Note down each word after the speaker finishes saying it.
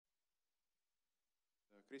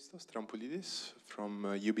Christos THRAMPOILIDIS from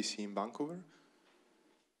UBC in Vancouver.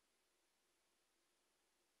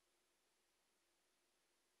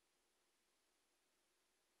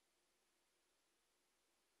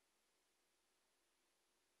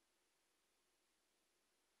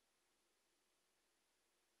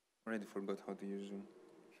 Already forgot how to use Zoom.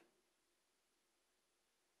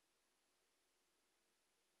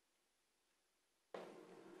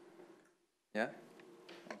 Yeah?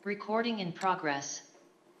 Recording in progress.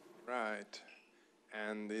 Right.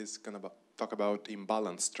 And it's going to talk about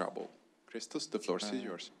imbalance trouble. Christos, the floor is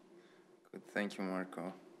yours. Good. Thank you,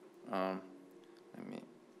 Marco. Let me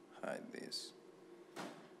hide this.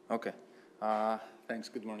 Okay. Thanks.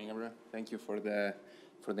 Good morning, everyone. Thank you for the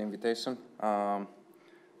invitation.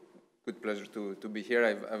 Good pleasure to be here.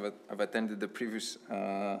 I've attended the previous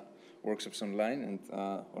workshops online, and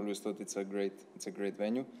always thought it's a great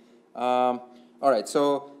venue. All right.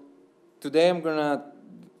 So today I'm gonna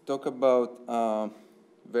talk about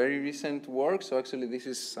very recent work. So actually, this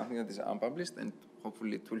is something that is unpublished, and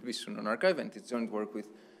hopefully it will be soon on archive. And it's joint work with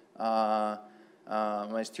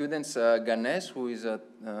my students, Ganesh, who is at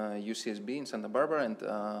UCSB in Santa Barbara, and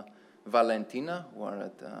Valentina, who are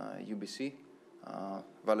at UBC.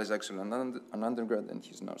 Val is actually an undergrad, and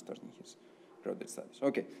he's now starting his graduate studies.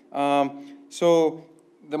 Okay. So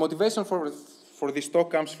the motivation for this talk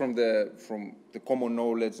comes from the common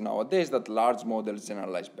knowledge nowadays that large models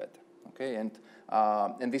generalize better. Okay, and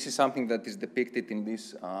this is something that is depicted in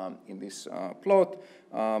this plot.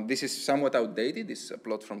 This is somewhat outdated. This is a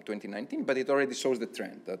plot from 2019, but it already shows the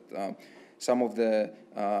trend that some of the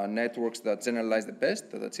networks that generalize the best,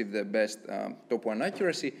 that achieve the best top one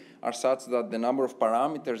accuracy, are such that the number of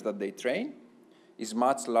parameters that they train is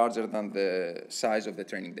much larger than the size of the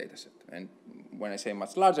training data set. And when I say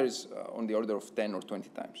much larger, it's on the order of 10 or 20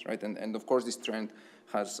 times, right? And of course, this trend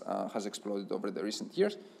has exploded over the recent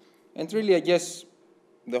years. And really, I guess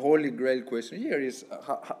the holy grail question here is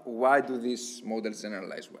why do these models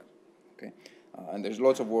generalize well? Okay, and there's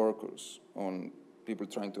lots of work on people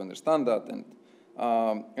trying to understand that,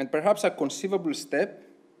 and perhaps a conceivable step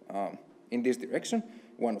in this direction,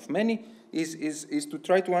 one of many, is to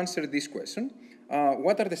try to answer this question: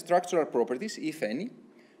 what are the structural properties, if any,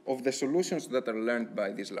 of the solutions that are learned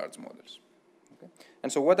by these large models? Okay. And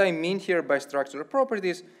so, what I mean here by structural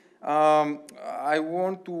properties, I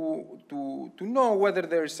want to know whether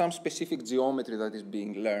there is some specific geometry that is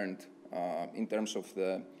being learned in terms of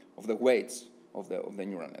the weights of the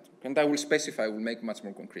neural network. And I will specify, I will make much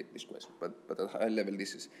more concrete this question, but at high level,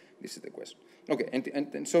 this is the question. Okay,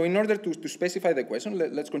 and so in order to specify the question,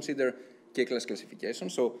 let's consider K-class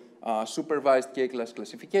classification. So supervised K-class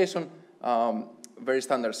classification, very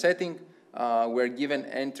standard setting. We're given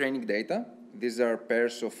n training data. These are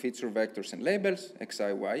pairs of feature vectors and labels,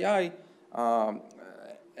 xi, yi.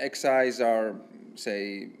 Xi's are,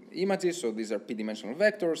 say, images, so these are p-dimensional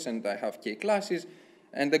vectors, and I have k classes.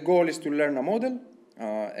 And the goal is to learn a model,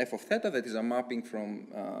 f of theta, that is a mapping from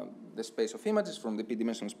the space of images, from the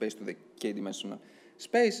p-dimensional space to the k-dimensional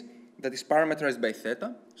space, that is parameterized by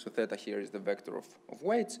theta. So theta here is the vector of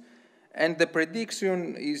weights. And the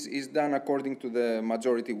prediction is done according to the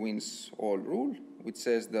majority wins all rule, which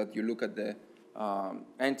says that you look at the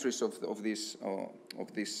entries of this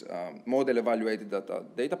model evaluated at a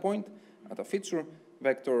data point, at a feature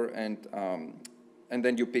vector, and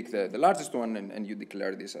then you pick the largest one, and you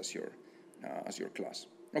declare this as your class.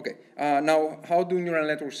 Okay. Now, how do neural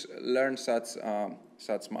networks learn such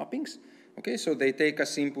mappings? Okay, so they take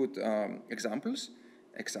as input examples,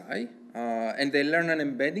 xi, and they learn an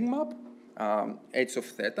embedding map, h of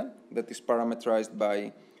theta, that is parameterized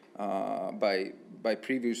by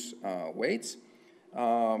previous weights.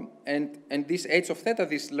 And this h of theta,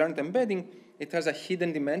 this learned embedding, it has a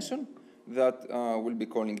hidden dimension that we'll be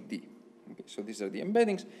calling d. Okay, so these are the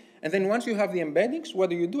embeddings. And then once you have the embeddings, what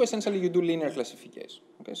do? Essentially, you do linear classification.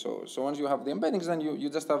 Okay, so once you have the embeddings, then you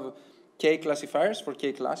just have k classifiers for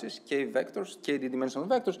k classes, k vectors, k d-dimensional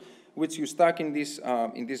vectors, which you stack in this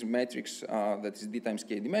matrix that is d times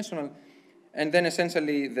k dimensional. And then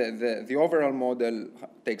essentially, the overall model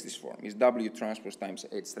takes this form. Is W transpose times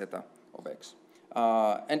h theta of x.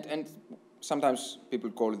 And sometimes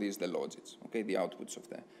people call these the logits, okay, the outputs of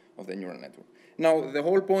the neural network. Now, the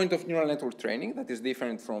whole point of neural network training, that is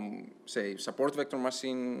different from, say, support vector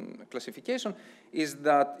machine classification, is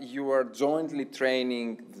that you are jointly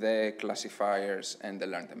training the classifiers and the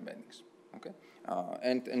learned embeddings. Okay,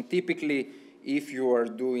 and typically, if you are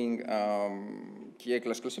doing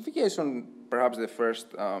K-class classification, perhaps the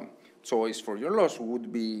first choice for your loss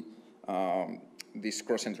would be this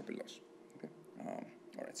cross-entropy loss. Okay?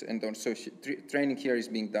 All right, so, and so training here is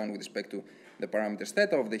being done with respect to the parameters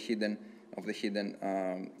theta of the hidden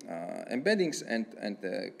embeddings and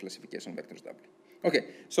the classification vectors W. Okay,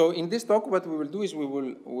 so in this talk, what we will do is we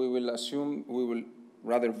will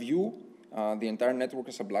rather view the entire network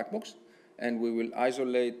as a black box, and we will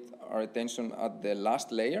isolate our attention at the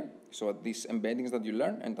last layer, so at these embeddings that you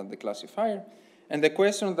learn and at the classifier. And the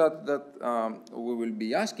question that we will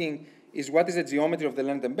be asking is what is the geometry of the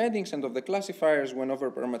learned embeddings and of the classifiers when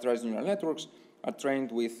over-parameterized neural networks are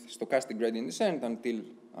trained with stochastic gradient descent until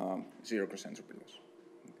 0 cross-entropy loss.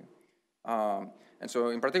 Okay. And so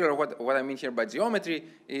in particular, what I mean here by geometry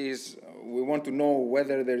is we want to know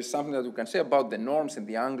whether there is something that we can say about the norms and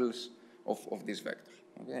the angles of these vectors.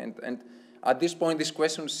 Okay. And at this point, this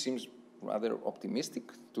question seems rather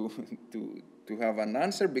optimistic to have an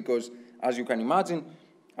answer because, as you can imagine,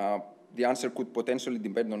 the answer could potentially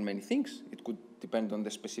depend on many things. It could depend on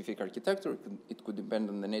the specific architecture. It could depend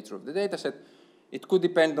on the nature of the data set. It could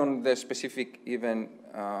depend on the specific even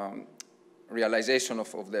realization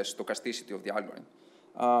of the stochasticity of the algorithm.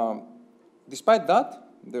 Despite that,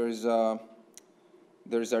 there is a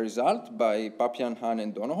result by Papian, Han,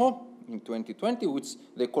 and Donoho in 2020, which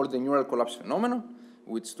they call the neural collapse phenomenon,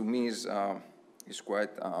 which to me is quite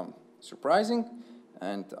surprising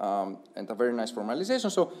and a very nice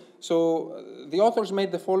formalization. So the authors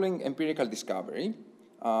made the following empirical discovery.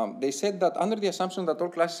 They said that under the assumption that all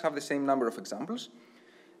classes have the same number of examples,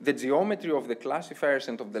 the geometry of the classifiers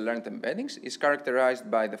and of the learned embeddings is characterized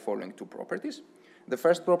by the following two properties. The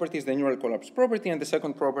first property is the neural collapse property, and the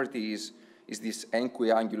second property is this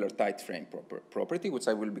equiangular tight frame property, which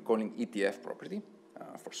I will be calling ETF property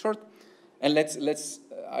for short. And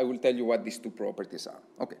I will tell you what these two properties are.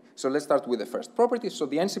 Okay, so let's start with the first property. So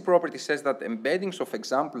the NC property says that embeddings of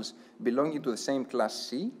examples belonging to the same class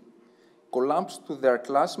C collapse to their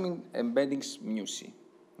class mean embeddings mu C.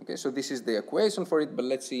 Okay, so this is the equation for it, but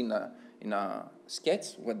let's see in a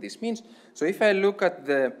sketch what this means. So if I look at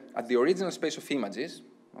the original space of images,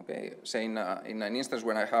 okay, say in an instance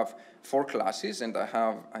where I have 4 classes and I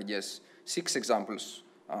have, I guess, 6 examples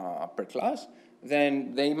per class,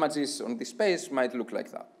 then the images on this space might look like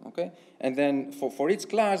that, okay? And then for each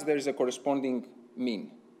class, there is a corresponding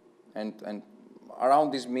mean. And around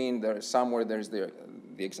this mean, there's the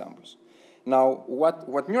examples. Now,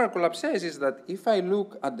 what neural collapse says is that if I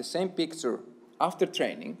look at the same picture after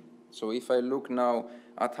training, so if I look now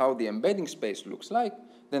at how the embedding space looks like,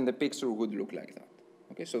 then the picture would look like that.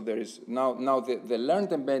 Okay, so there is now the learned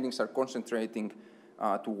embeddings are concentrating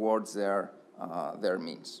towards their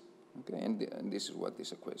means. Okay, and this is what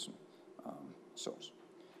this equation shows.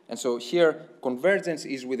 And so here, convergence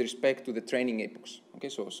is with respect to the training epochs. Okay,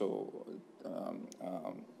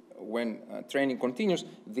 when training continues,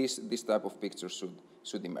 this type of picture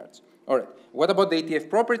should emerge. All right, what about the ETF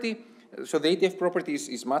property? So the ETF property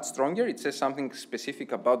is much stronger. It says something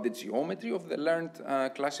specific about the geometry of the learned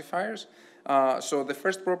classifiers. So the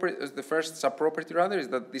first sub-property rather is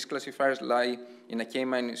that these classifiers lie in a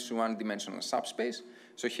k-1 dimensional subspace.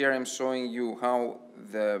 So here I'm showing you how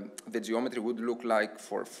the geometry would look like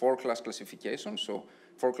for 4-class classification. So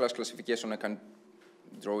 4-class classification, I can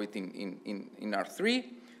draw it in R3.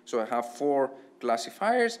 So I have 4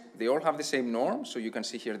 classifiers. They all have the same norm. So you can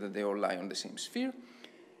see here that they all lie on the same sphere.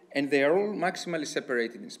 And they are all maximally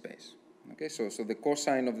separated in space. Okay, so the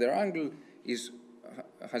cosine of their angle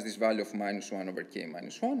has this value of -1 over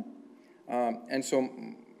k-1. And so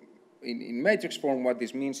in matrix form, what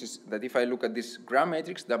this means is that if I look at this gram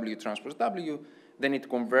matrix, W transpose W, then it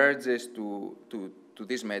converges to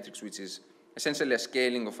this matrix, which is essentially a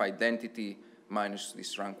scaling of identity minus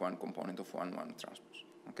this rank 1 component of 1, 1 transpose.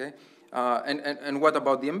 Okay? And what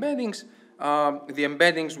about the embeddings? The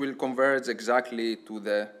embeddings will converge exactly to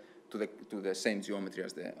the same geometry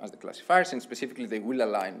as the classifiers, and specifically they will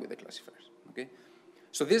align with the classifiers. Okay?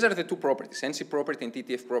 So these are the two properties, NC property and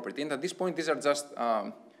TTF property, and at this point these are just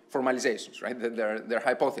formalizations, right? They're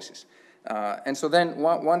hypotheses. And so then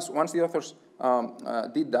once the authors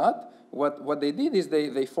did that, what they did is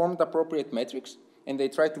they formed appropriate metrics and they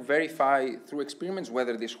tried to verify through experiments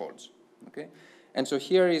whether this holds. Okay? And so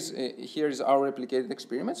here is our replicated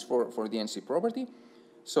experiments for the NC property.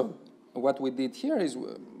 So what we did here is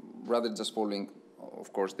rather just following,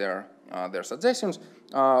 of course, their suggestions.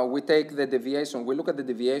 We take the deviation. We look at the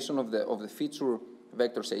deviation of the feature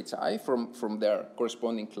vectors HI from their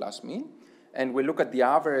corresponding class mean, and we look at the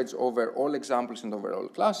average over all examples and over all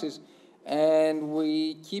classes, and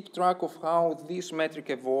we keep track of how this metric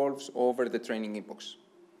evolves over the training epochs.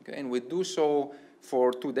 Okay? And we do so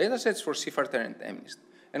for 2 datasets, for Sieferter and MNIST.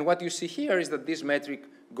 And what you see here is that this metric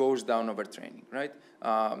goes down over training, right?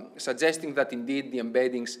 Suggesting that indeed the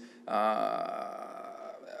embeddings,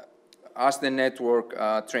 as the network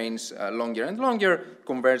trains longer and longer,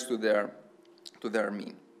 converge to their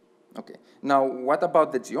mean. Okay. Now, what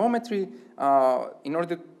about the geometry? In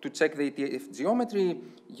order to check the ETF geometry,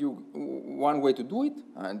 one way to do it,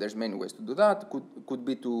 and there's many ways to do that, could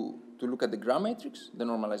be to look at the gram matrix, the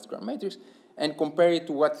normalized gram matrix, and compare it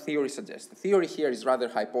to what theory suggests. The theory here is rather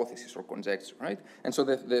hypothesis or conjecture, right? And so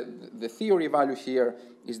the theory value here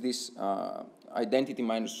is this identity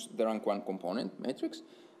minus the rank 1 component matrix.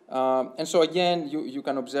 And so again, you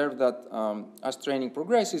can observe that as training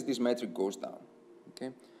progresses, this metric goes down,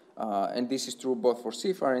 okay? And this is true both for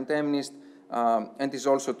CIFAR and MNIST, and is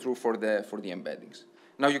also true for the embeddings.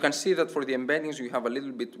 Now you can see that for the embeddings, you have a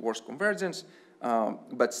little bit worse convergence,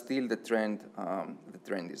 but still the trend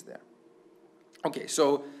is there. Okay,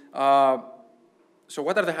 so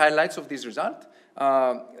what are the highlights of this result?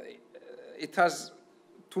 It has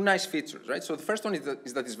two nice features, right? So the first one is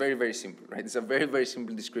that it's very, very simple, right? It's a very, very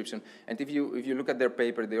simple description. And if you look at their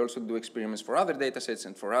paper, they also do experiments for other data sets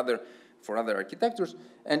and for other architectures.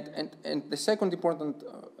 And the second important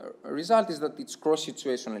result is that it's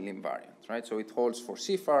cross-situationally invariant, right? So it holds for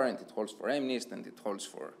CIFAR, and it holds for MNIST, and it holds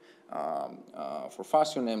for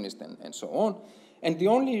Fashion, MNIST, and so on. And the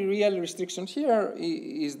only real restriction here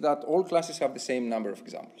is that all classes have the same number of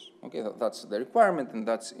examples. Okay, that's the requirement, and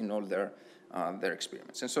that's in all their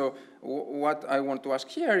experiments. And so what I want to ask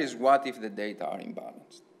here is, what if the data are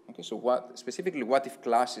imbalanced? Okay, so specifically, what if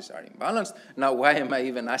classes are imbalanced? Now, why am I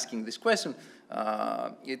even asking this question?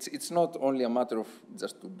 It's not only a matter of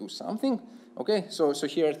just to do something. Okay, so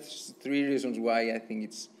here are three reasons why I think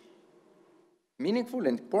it's meaningful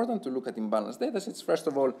and important to look at imbalanced data sets. First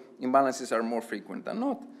of all, imbalances are more frequent than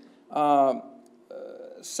not.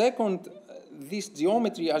 Second, this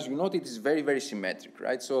geometry, as you noted, is very, very symmetric,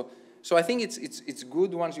 right? So I think it's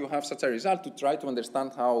good once you have such a result to try to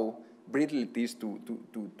understand how brittle it is to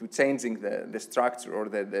changing the structure or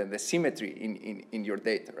the symmetry in your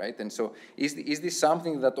data, right? And so is this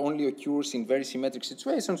something that only occurs in very symmetric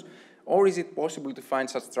situations, or is it possible to find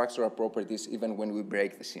such structural properties even when we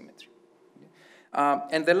break the symmetry?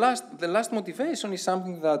 And the last motivation is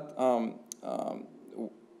something that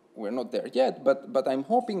we're not there yet, but I'm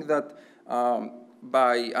hoping that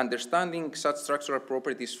by understanding such structural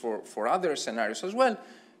properties for other scenarios as well,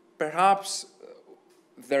 perhaps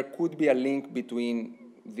there could be a link between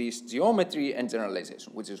this geometry and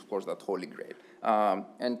generalization, which is, of course, that holy grail.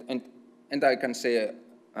 And I can say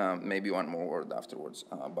maybe one more word afterwards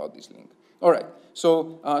about this link. All right,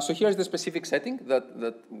 so here's the specific setting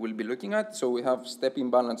that we'll be looking at. So we have step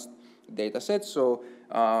imbalanced data sets. So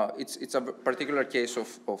it's a particular case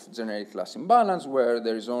of generic class imbalance where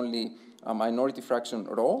there is only a minority fraction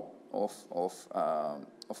row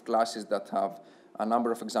of classes that have a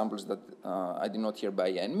number of examples that I denote here by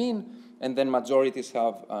n mean, and then majorities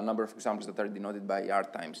have a number of examples that are denoted by r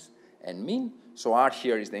times n mean. So r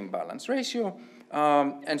here is the imbalance ratio.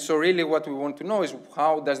 And so really what we want to know is,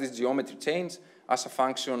 how does this geometry change as a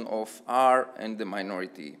function of r and the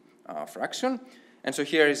minority fraction? And so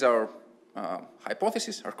here is our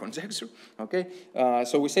hypothesis, our conjecture, okay?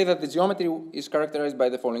 So we say that the geometry is characterized by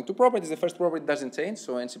the following two properties. The first property doesn't change,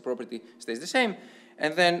 so NC property stays the same.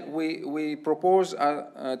 And then we propose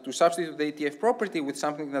to substitute the ETF property with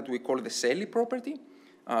something that we call the SELI property,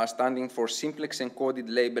 standing for simplex encoded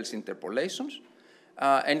labels interpolations.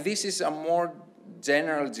 And this is a more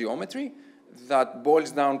general geometry that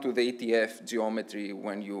boils down to the ETF geometry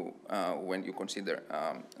when you consider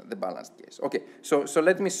the balanced case. Okay, so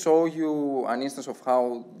let me show you an instance of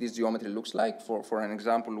how this geometry looks like for an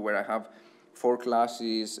example where I have 4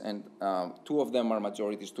 classes and 2 of them are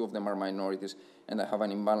majorities, 2 of them are minorities, and I have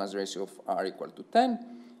an imbalance ratio of r equal to 10.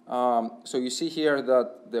 So you see here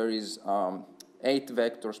that there is 8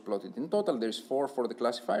 vectors plotted in total. There's 4 for the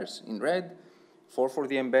classifiers in red, 4 for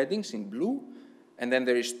the embeddings in blue, and then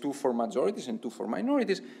there is 2 for majorities and 2 for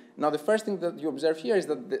minorities. Now, the first thing that you observe here is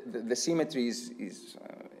that the symmetry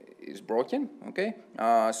is broken, okay?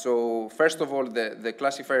 So first of all, the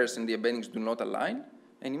classifiers and the embeddings do not align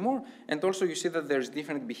anymore. And also you see that there's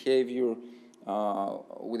different behavior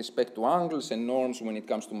with respect to angles and norms when it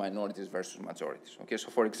comes to minorities versus majorities, okay?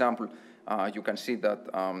 So for example, you can see that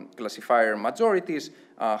classifier majorities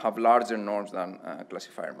have larger norms than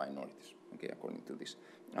classifier minorities, okay, according to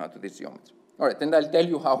this geometry. All right, and I'll tell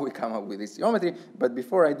you how we come up with this geometry, but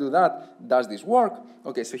before I do that, does this work?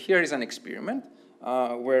 Okay, so here is an experiment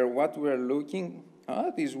where what we're looking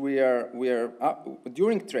at is we are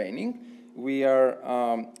during training, we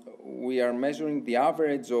are we are measuring the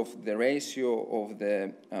average of the ratio of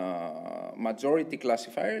the majority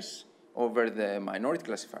classifiers over the minority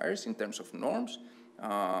classifiers in terms of norms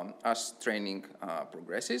as training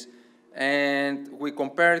progresses. And we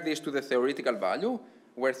compare this to the theoretical value,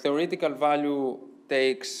 where theoretical value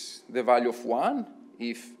takes the value of 1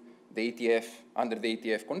 if the ETF, under the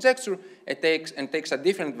ETF conjecture, it takes a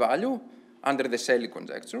different value under the Selye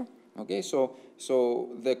conjecture. Okay, so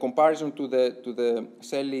the comparison to the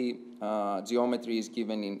Selye geometry is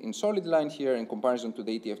given in solid line here, and comparison to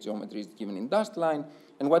the ETF geometry is given in dust line.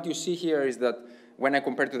 And what you see here is that when I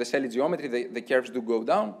compare to the Selye geometry, the curves do go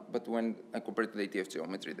down, but when I compare to the ETF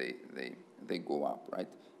geometry, they go up,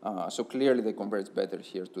 right? So clearly they converge better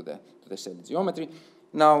here to the Selye geometry.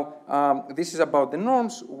 Now, this is about the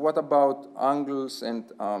norms. What about angles and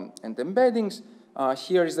embeddings?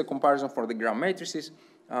 Here is the comparison for the gram matrices.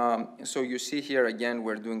 So you see here again,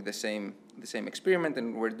 we're doing the same experiment,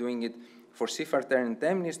 and we're doing it for Sifar-Tern and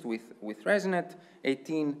Temnist with ResNet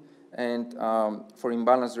 18, and for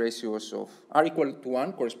imbalance ratios of R equal to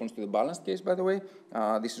 1 corresponds to the balanced case, by the way.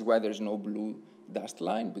 This is why there's no blue dust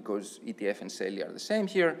line, because ETF and Selye are the same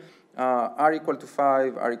here. R equal to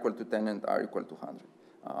 5, R equal to 10, and R equal to 100.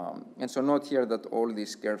 And so note here that all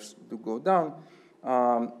these curves do go down.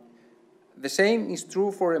 The same is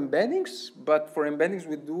true for embeddings, but for embeddings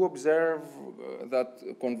we do observe that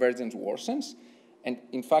convergence worsens. And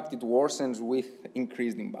in fact, it worsens with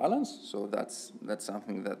increased imbalance. So that's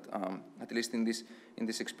something that, at least in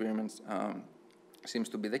this experiment, seems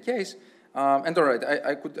to be the case. And all right,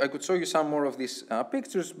 I could show you some more of these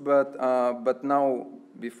pictures, but now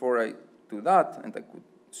before I do that, and I could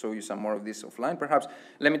show you some more of this offline, perhaps,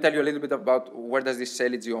 let me tell you a little bit about where does this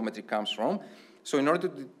Selye geometry comes from. So in order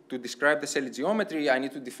to describe the Selye geometry, I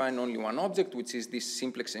need to define only one object, which is this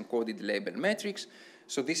simplex encoded label matrix.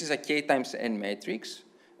 So this is a K times N matrix.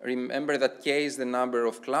 Remember that K is the number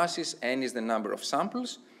of classes, N is the number of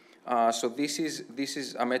samples. So this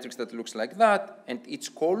is a matrix that looks like that, and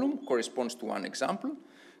each column corresponds to one example.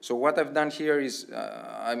 So what I've done here is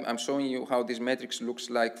I'm showing you how this matrix looks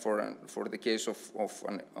like for the case of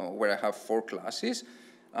where I have 4 classes,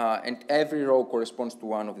 and every row corresponds to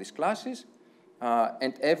one of these classes.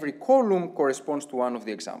 And every column corresponds to one of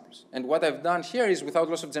the examples. And what I've done here is, without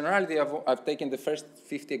loss of generality, I've taken the first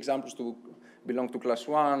 50 examples to belong to class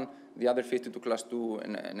 1, the other 50 to class 2,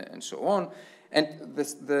 and so on. And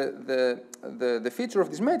the feature of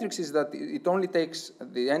this matrix is that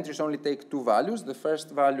the entries only take 2 values. The first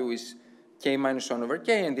value is k minus 1 over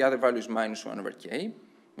k, and the other value is minus 1 over k.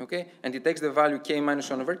 Okay? And it takes the value k minus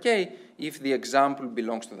 1 over k if the example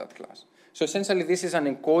belongs to that class. So essentially, this is an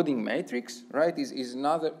encoding matrix, right? Is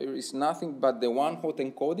nothing but the one-hot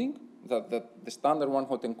encoding, the standard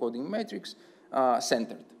one-hot encoding matrix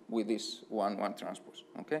centered with this one transpose,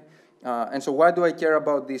 okay? And so why do I care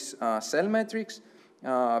about this cell matrix?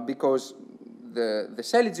 Because the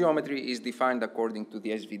Selye geometry is defined according to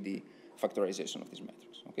the SVD factorization of this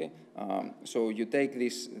matrix, okay? So you take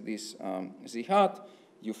this Z hat,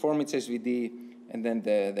 you form its SVD, and then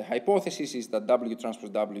the hypothesis is that W transpose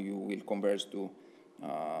W will converge to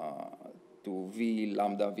V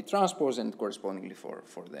lambda V transpose, and correspondingly for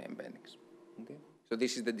the embeddings. Okay. So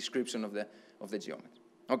this is the description of the geometry.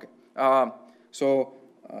 Okay.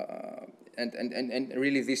 And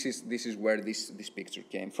really this is where this picture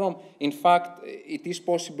came from. In fact, it is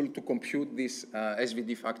possible to compute these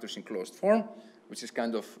SVD factors in closed form, which is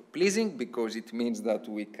kind of pleasing because it means that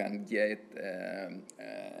we can get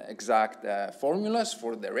exact formulas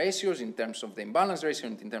for the ratios in terms of the imbalance ratio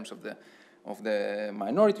and in terms of the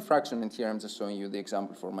minority fraction. And here I'm just showing you the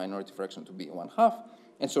example for minority fraction to be 1/2.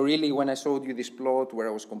 And so really, when I showed you this plot where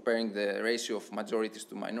I was comparing the ratio of majorities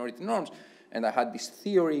to minority norms, and I had this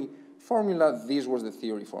theory formula, this was the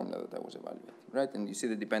theory formula that I was evaluating, right? And you see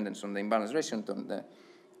the dependence on the imbalance ratio and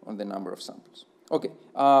on the number of samples. Okay.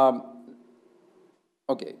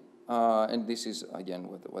 Okay, and this is, again,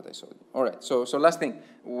 what I showed you. All right, so last thing,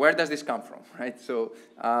 where does this come from, right? So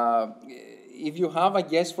if you have a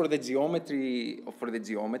guess for the geometry,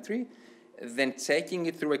 then checking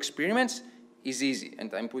it through experiments is easy.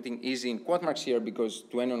 And I'm putting easy in quote marks here because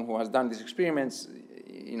to anyone who has done these experiments,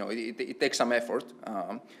 you know, it takes some effort.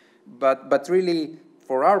 But really,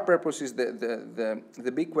 for our purposes,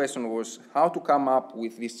 the big question was how to come up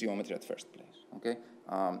with this geometry at first place, okay?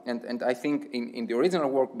 And I think in the original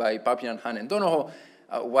work by Papian, Han, and Donoho,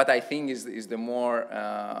 what I think is the more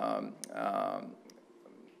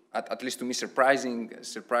at least to me, surprising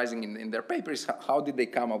in their papers. How did they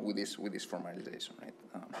come up with this formalization, right?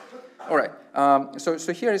 All right.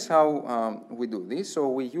 So here is how we do this. So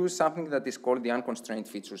we use something that is called the unconstrained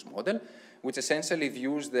features model, which essentially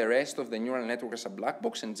views the rest of the neural network as a black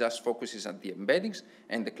box and just focuses on the embeddings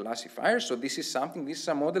and the classifiers. So this is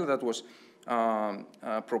a model that was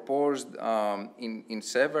proposed in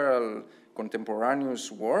several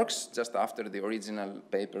contemporaneous works just after the original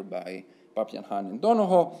paper by Papian, Han, and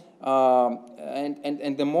Donoho.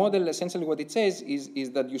 And the model, essentially what it says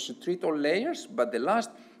is that you should treat all layers, but the last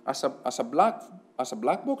as a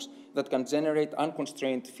black box that can generate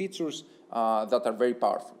unconstrained features that are very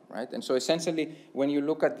powerful, right? And so essentially, when you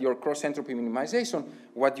look at your cross-entropy minimization,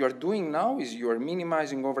 what you're doing now is you're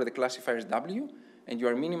minimizing over the classifiers W, and you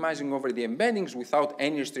are minimizing over the embeddings without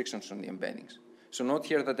any restrictions on the embeddings. So note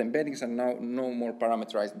here that embeddings are now no more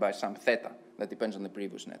parameterized by some theta that depends on the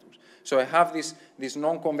previous networks. So I have this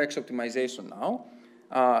non-convex optimization now.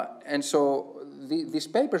 And so these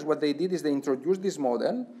papers, what they did is they introduced this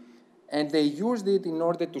model, and they used it in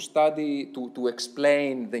order to study, to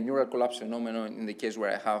explain the neural collapse phenomenon in the case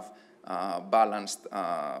where I have balanced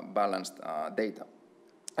data.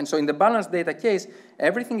 And so in the balanced data case,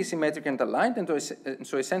 everything is symmetric and aligned. And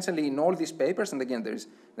so essentially in all these papers, and again, there's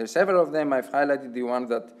several of them. I've highlighted the one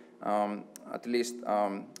that at least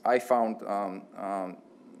I found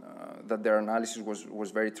that their analysis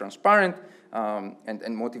was very transparent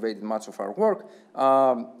and motivated much of our work.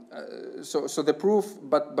 So the proof,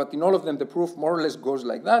 but in all of them, the proof more or less goes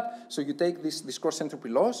like that. So you take this cross-entropy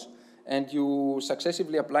loss, and you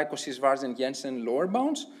successively apply Cauchy-Schwarz and Jensen lower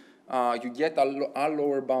bounds. You get a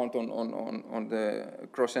lower bound on the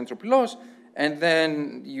cross-entropy loss, and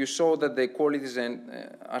then you show that the equalities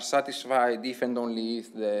are satisfied if and only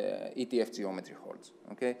if the ETF geometry holds,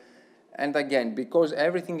 okay? And again, because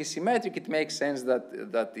everything is symmetric, it makes sense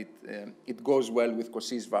that it goes well with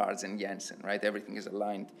Cauchy-Schwarz and Jensen, right? Everything is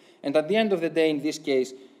aligned. And at the end of the day, in this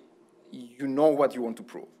case, you know what you want to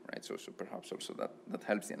prove, right? So perhaps also that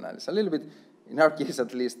helps the analysis a little bit. In our case,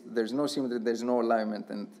 at least, there's no symmetry, there's no alignment,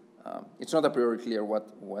 and it's not a priori clear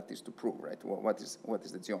what is to prove, right? What is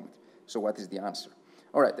the geometry? So what is the answer?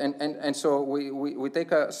 All right, and so we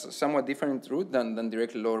take a somewhat different route than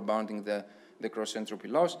directly lower bounding the cross-entropy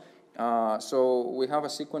loss. So we have a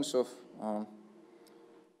sequence of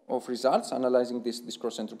results analyzing this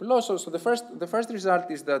cross-entropy loss. So the first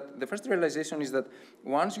result is that the first realization is that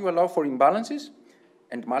once you allow for imbalances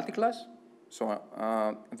and multiclass, so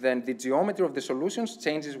then the geometry of the solutions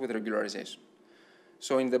changes with regularization.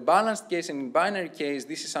 So in the balanced case and in binary case,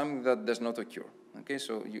 this is something that does not occur. Okay,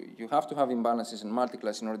 so you have to have imbalances in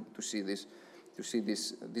multiclass in order to see this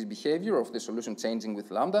behavior of the solution changing with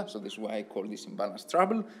lambda. So this is why I call this imbalance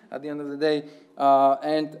trouble at the end of the day. But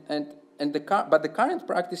the current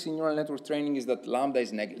practice in neural network training is that lambda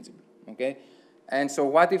is negligible. Okay, and so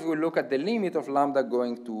what if we look at the limit of lambda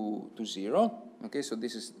going to 0? Okay, so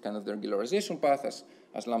this is kind of the regularization path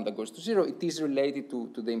as lambda goes to 0. It is related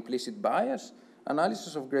to the implicit bias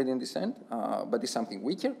analysis of gradient descent, but it's something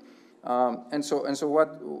weaker. And so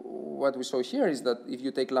what we saw here is that if you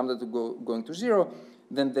take lambda to going to 0,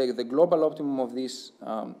 then the global optimum of this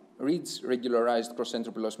Reed's regularized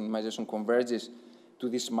cross-entropy loss minimization converges to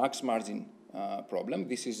this max margin problem.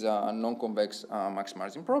 This is a non-convex max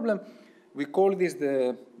margin problem. We call this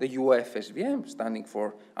the UF SVM, standing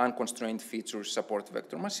for Unconstrained Features Support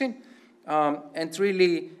Vector Machine. And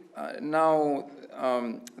really, now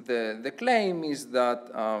the claim is that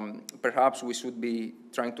perhaps we should be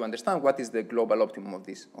trying to understand what is the global optimum of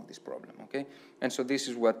this problem. Okay, and so this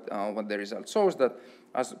is what the result shows, that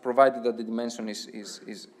as provided that the dimension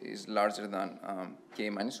is larger than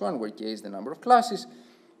k-1, where k is the number of classes,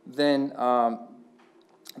 then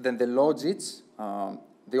the logits,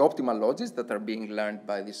 the optimal logits that are being learned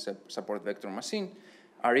by this support vector machine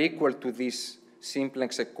are equal to this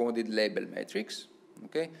simplex encoded label matrix.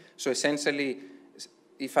 Okay, so essentially,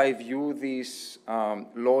 if I view these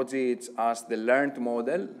logits as the learned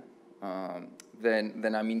model,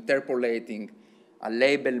 then I'm interpolating a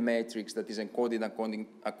label matrix that is encoded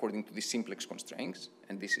according to the simplex constraints,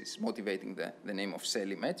 and this is motivating the name of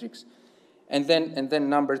Selly matrix. And then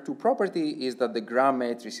number 2 property is that the gram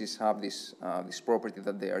matrices have this property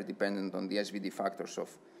that they are dependent on the SVD factors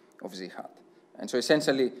of Z hat. And so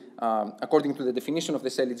essentially, according to the definition of the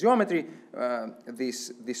Selly geometry,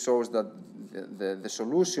 this shows that the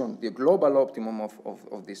solution, the global optimum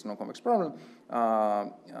of this non-convex problem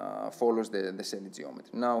follows the Selly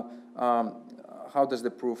geometry. Now, how does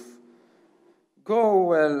the proof go?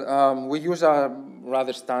 Well, we use a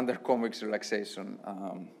rather standard convex relaxation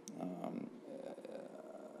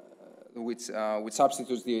which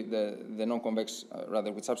substitutes the non-convex,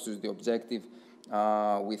 which substitutes the objective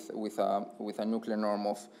with a nuclear norm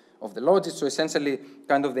of the logits. So essentially,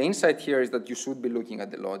 kind of the insight here is that you should be looking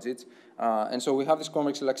at the logits. And so we have this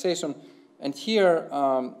convex relaxation. And here,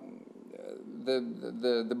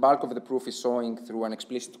 the bulk of the proof is showing through an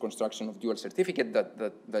explicit construction of dual certificate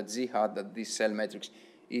that Z hat, that this cell matrix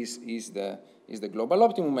is the global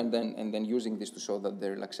optimum, and then using this to show that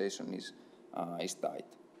the relaxation is tight.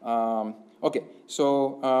 Okay,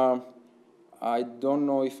 so I don't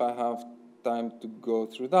know if I have time to go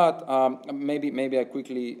through that. Maybe I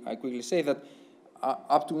quickly say that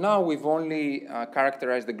up to now we've only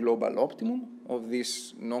characterized the global optimum of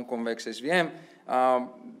this non-convex SVM.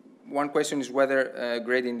 One question is whether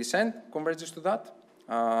gradient descent converges to that.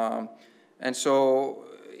 And so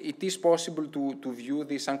it is possible to view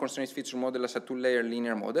this unconstrained feature model as a two-layer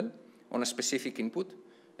linear model on a specific input.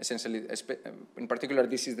 Essentially, in particular,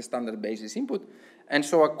 this is the standard basis input. And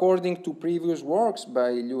so according to previous works by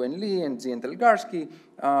Liu and Li and G and Telgarsky,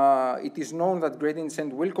 it is known that gradient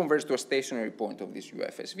descent will converge to a stationary point of this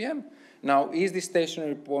UF SVM. Now, is this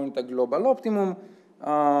stationary point a global optimum?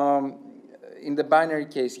 In the binary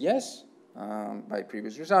case, yes, by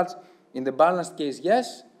previous results. In the balanced case,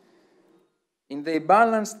 yes. In the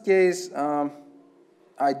balanced case,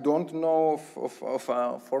 I don't know of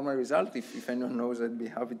a formal result. If anyone knows, I'd be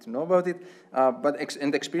happy to know about it.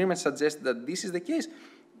 And experiments suggest that this is the case.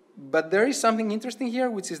 But there is something interesting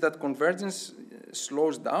here, which is that convergence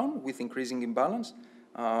slows down with increasing imbalance.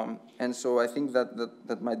 And so I think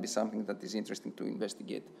that might be something that is interesting to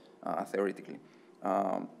investigate theoretically.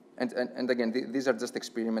 And again, these are just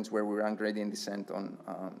experiments where we run gradient descent on,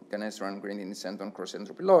 run gradient descent on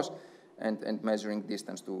cross-entropy laws and measuring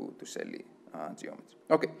distance to Selly geometry.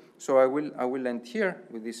 Okay, so I will end here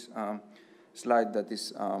with this slide that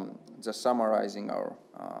is just summarizing our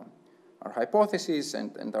hypotheses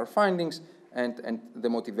and our findings and the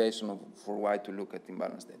motivation for why to look at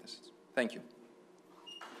imbalanced datasets. Thank you.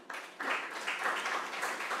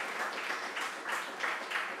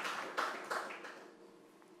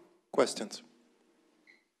 Questions?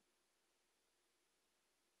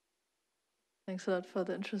 Thanks a lot for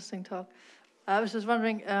the interesting talk. I was just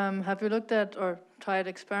wondering, have you looked at or tried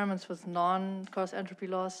experiments with non-cross entropy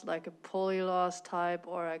loss, like a poly loss type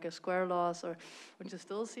or like a square loss, or would you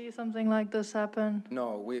still see something like this happen?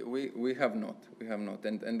 No, we have not. We have not,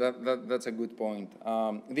 and that's a good point.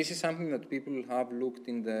 This is something that people have looked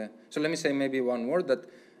in the. So let me say maybe one word that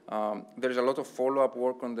there's a lot of follow-up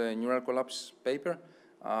work on the neural collapse paper,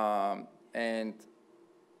 and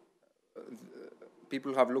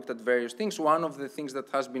people have looked at various things. One of the things that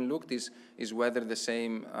has been looked is whether the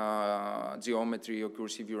same geometry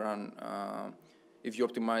occurs if you run, if you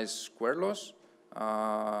optimize square loss.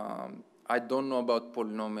 I don't know about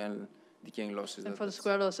polynomial decaying losses. And for the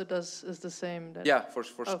square loss, is the same. Yeah, for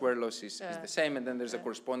square loss is the same, and then there's a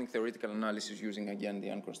corresponding theoretical analysis using again the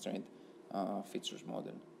unconstrained features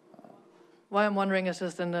model. Why I'm wondering is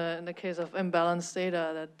just in the case of imbalanced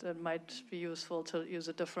data that it might be useful to use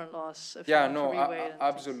a different loss. If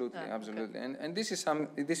Absolutely. Okay. And this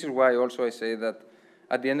is why also I say that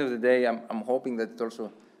at the end of the day, I'm hoping that it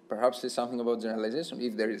also perhaps says something about generalization,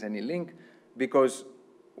 if there is any link, because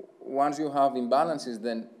once you have imbalances,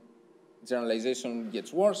 then generalization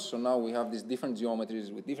gets worse. So now we have these different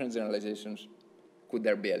geometries with different generalizations. Could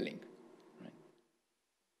there be a link?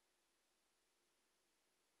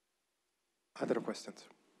 Other questions?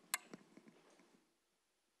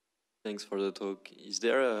 Thanks for the talk. Is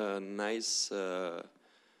there a nice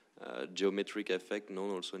geometric effect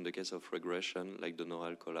known also in the case of regression, like the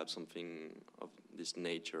neural collapse, something of this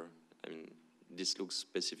nature? I mean, this looks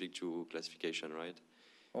specific to classification, right?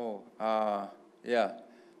 Oh, yeah.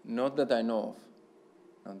 Not that I know of.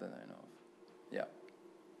 Not that I know of. Yeah.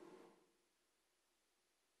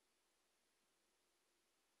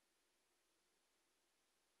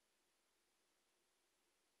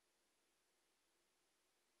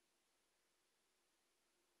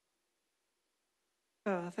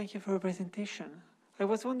 Thank you for your presentation. I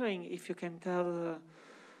was wondering if you can tell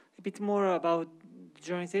a bit more about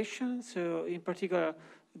generalization. So in particular,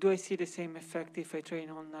 do I see the same effect if I train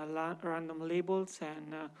on random labels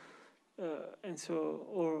and so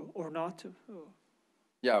or not?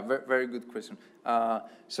 Yeah, very good question.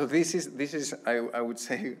 So this is I would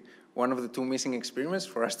say one of the two missing experiments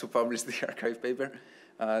for us to publish the archive paper.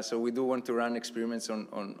 So we do want to run experiments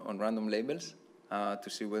on random labels to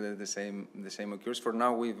see whether the same occurs. For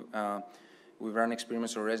now, we've run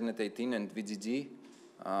experiments on ResNet 18 and VGG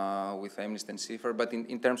with MNIST and CIFAR. But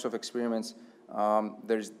in terms of experiments,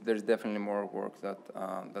 there's definitely more work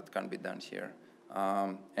that can be done here.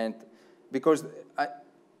 And because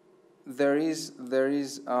there is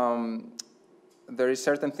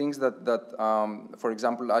certain things that for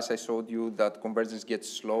example, as I showed you, that convergence gets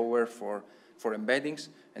slower for embeddings,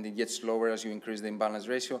 and it gets slower as you increase the imbalance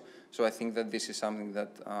ratio. So I think that this is something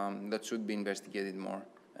that that should be investigated more,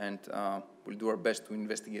 and we'll do our best to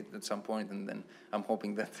investigate it at some point, and then I'm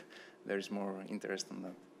hoping that there is more interest on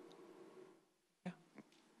that.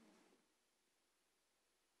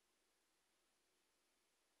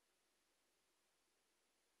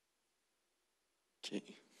 Okay.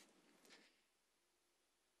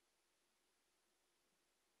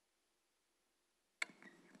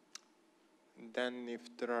 Then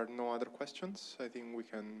if there are no other questions, I think we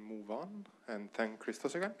can move on and thank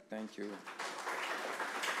Christos again. Thank you.